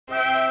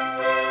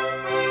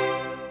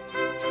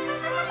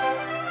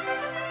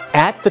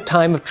At the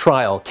time of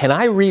trial, can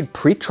I read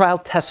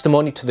pretrial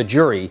testimony to the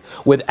jury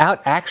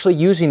without actually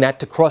using that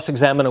to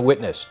cross-examine a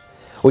witness?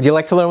 Would you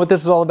like to learn what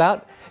this is all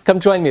about? Come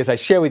join me as I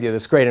share with you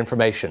this great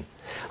information.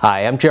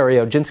 Hi, I'm Gerry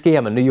Oginski.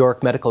 I'm a New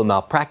York medical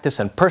malpractice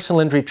and personal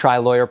injury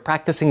trial lawyer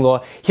practicing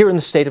law here in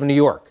the state of New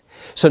York.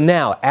 So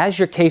now, as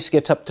your case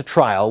gets up to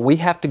trial, we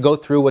have to go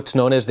through what's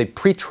known as the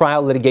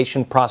pretrial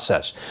litigation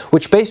process,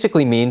 which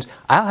basically means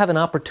I'll have an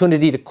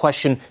opportunity to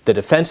question the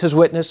defense's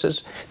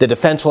witnesses, the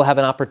defense will have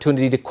an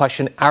opportunity to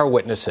question our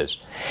witnesses.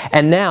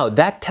 And now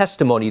that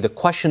testimony, the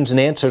questions and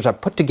answers, are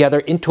put together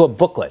into a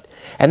booklet.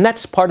 And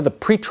that's part of the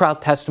pretrial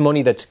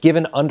testimony that's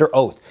given under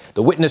oath.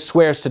 The witness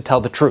swears to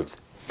tell the truth.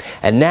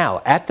 And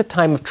now, at the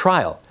time of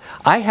trial,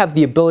 I have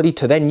the ability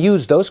to then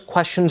use those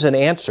questions and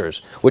answers,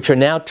 which are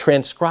now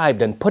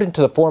transcribed and put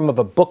into the form of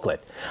a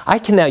booklet. I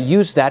can now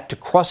use that to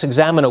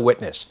cross-examine a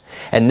witness.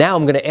 And now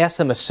I'm going to ask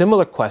them a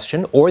similar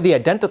question or the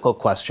identical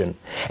question.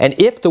 And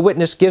if the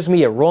witness gives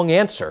me a wrong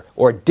answer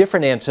or a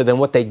different answer than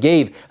what they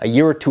gave a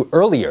year or two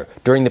earlier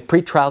during the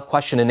pretrial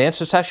question and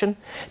answer session,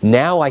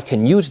 now I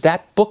can use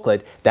that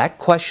booklet, that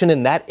question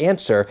and that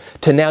answer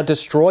to now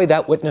destroy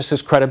that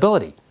witness's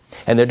credibility.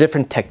 And there are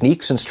different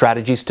techniques and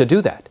strategies to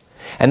do that.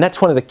 And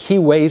that's one of the key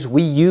ways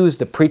we use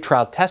the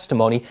pretrial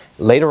testimony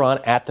later on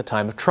at the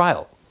time of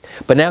trial.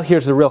 But now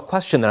here's the real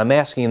question that I'm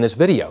asking in this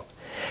video.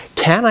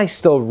 Can I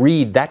still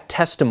read that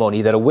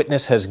testimony that a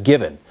witness has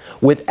given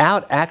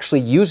without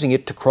actually using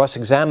it to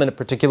cross-examine a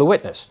particular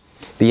witness?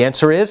 The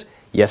answer is,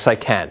 yes, I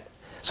can.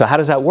 So how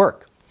does that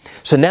work?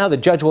 So now the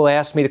judge will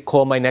ask me to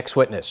call my next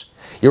witness.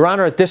 Your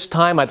Honor, at this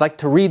time, I'd like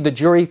to read the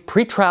jury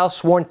pretrial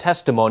sworn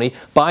testimony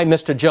by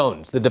Mr.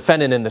 Jones, the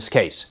defendant in this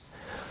case.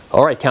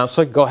 All right,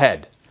 counselor, go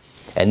ahead.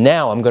 And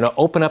now I'm going to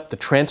open up the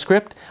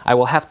transcript. I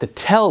will have to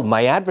tell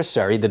my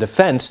adversary, the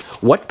defense,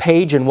 what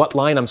page and what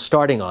line I'm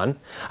starting on.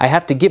 I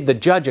have to give the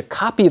judge a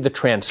copy of the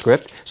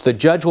transcript so the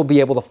judge will be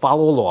able to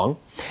follow along.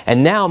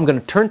 And now I'm going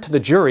to turn to the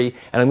jury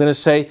and I'm going to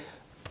say,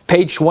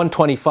 page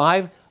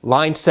 125,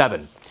 line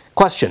 7.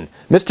 Question,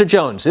 Mr.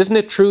 Jones, isn't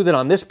it true that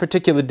on this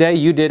particular day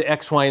you did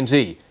X, Y, and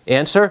Z?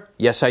 Answer,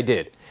 yes, I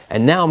did.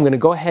 And now I'm going to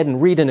go ahead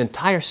and read an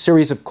entire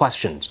series of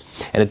questions.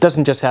 And it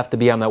doesn't just have to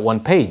be on that one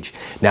page.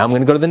 Now I'm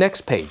going to go to the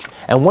next page.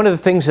 And one of the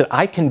things that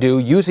I can do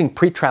using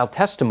pretrial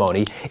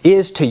testimony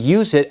is to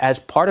use it as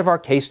part of our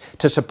case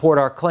to support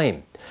our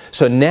claim.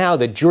 So now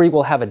the jury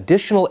will have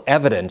additional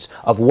evidence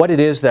of what it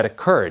is that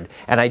occurred,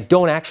 and I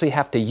don't actually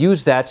have to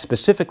use that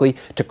specifically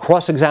to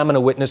cross-examine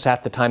a witness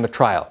at the time of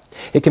trial.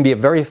 It can be a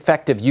very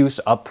effective use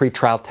of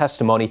pretrial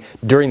testimony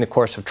during the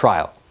course of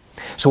trial.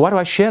 So why do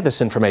I share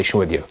this information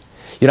with you?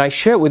 You know, I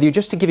share it with you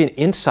just to give you an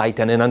insight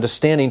and an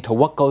understanding to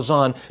what goes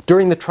on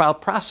during the trial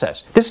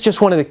process. This is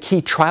just one of the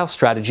key trial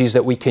strategies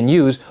that we can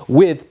use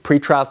with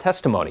pretrial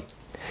testimony.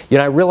 You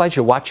know, I realize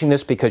you're watching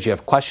this because you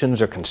have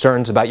questions or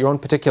concerns about your own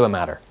particular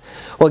matter.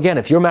 Well, again,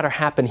 if your matter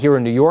happened here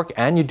in New York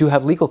and you do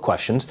have legal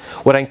questions,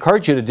 what I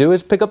encourage you to do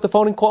is pick up the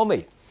phone and call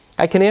me.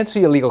 I can answer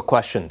your legal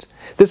questions.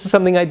 This is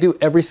something I do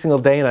every single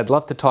day and I'd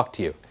love to talk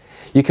to you.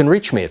 You can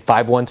reach me at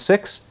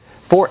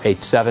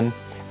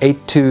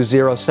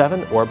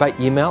 516-487-8207 or by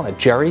email at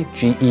Gerry,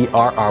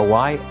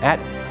 G-E-R-R-Y, at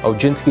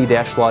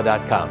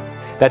oginski-law.com.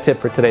 That's it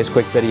for today's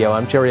quick video.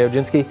 I'm Gerry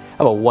Oginski.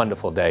 Have a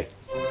wonderful day.